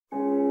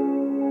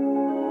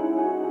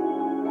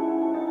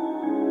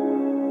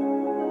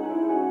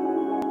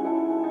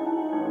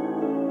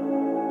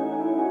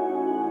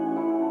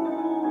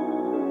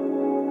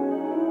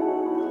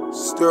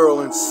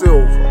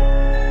SterlingSilver.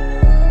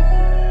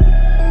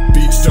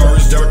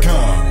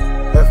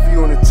 BeatStars.com.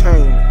 FU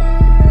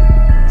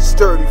Entertainment.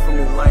 Sturdy from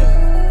the lane.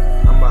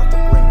 I'm about to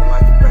bring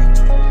life back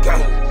to the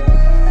game.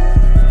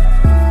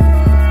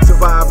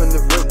 Surviving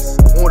the race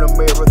on a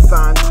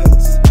marathon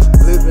pace.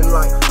 Living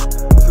life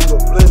through a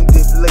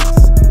blended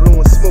lace.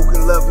 Blowing smoke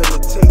and loving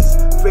the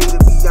taste. Faded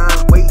beyond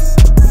waste.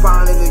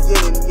 Finding the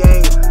yin and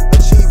yang.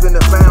 Achieving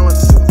the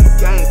balance through the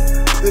game.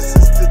 This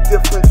is the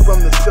difference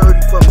from the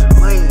sturdy from the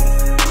lane.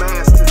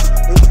 Masters,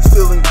 and you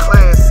still in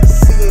classes.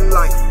 Seeing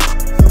life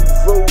through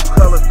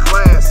roll-colored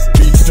glasses.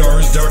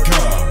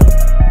 BeatStars.com.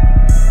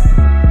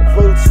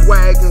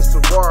 Volkswagen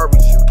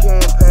Ferraris, you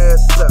can't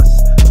pass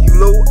us. You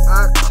low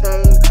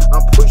octane,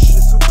 I'm pushing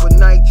super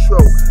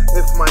nitro.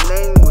 If my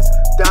name was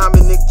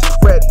Dominic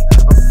Toretto,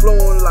 I'm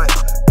flowing like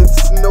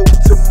it's no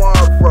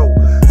tomorrow.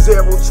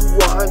 0 to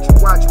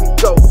 100, watch me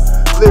go.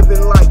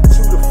 Living life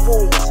to the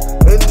fullest.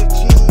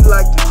 Energy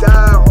like the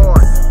Die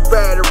Hard.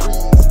 Batteries,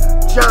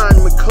 John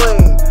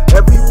McClane.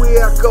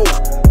 Everywhere I go,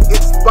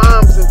 it's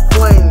bombs and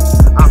flames.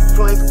 I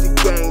flank the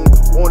game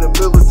on a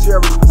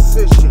military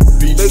precision.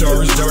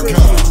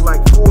 BeatStars.com. Like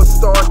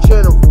 4-star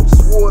general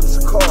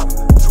Schwarzkopf.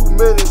 2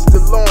 minutes to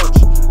launch.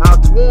 I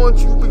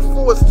warned you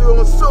before,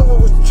 SterlingSilver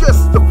was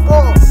just the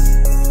boss.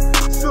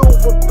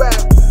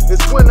 Silverback is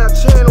when I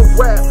channel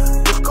rap.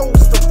 The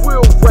ghost of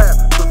real rap,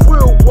 the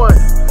real one.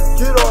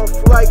 Get off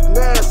like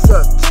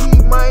NASA.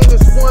 T-1 to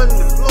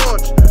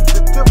launch.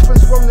 The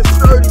difference from the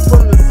sturdy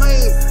from the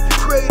lane. You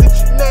created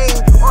your name,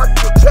 you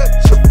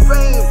architect your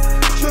fame.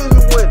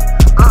 Genuine,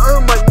 I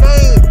earned my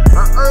name,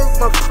 I earned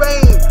my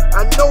fame.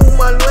 I know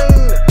my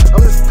lane.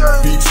 I'm the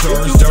sturdy.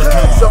 BeatStars.com.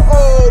 And you are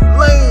all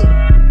lame.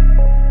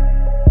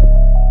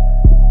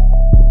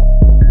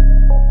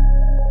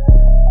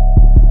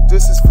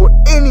 This is for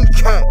any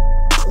cat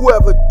who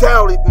ever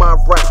doubted my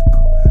rap.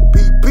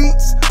 Be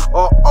beats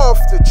or off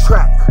the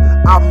track.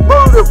 I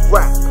murder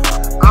rap.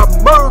 I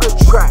murder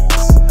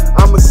tracks.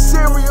 I'm a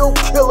serial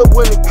killer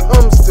when it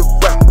comes to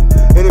rap.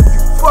 And if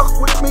you fuck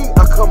with me,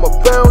 I come a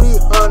bounty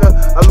hunter.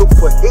 I look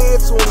for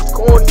heads on these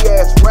corny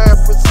ass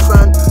rappers,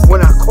 son.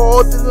 When I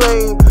called the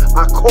lane,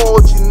 I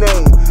called your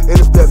name. And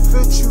if that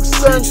fits you,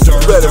 son, you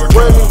better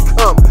run and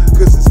come.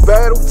 Cause it's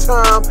battle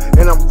time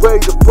and I'm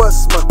ready to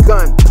bust my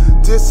gun.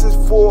 This is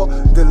for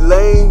the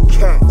lame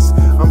cats.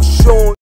 I'm showing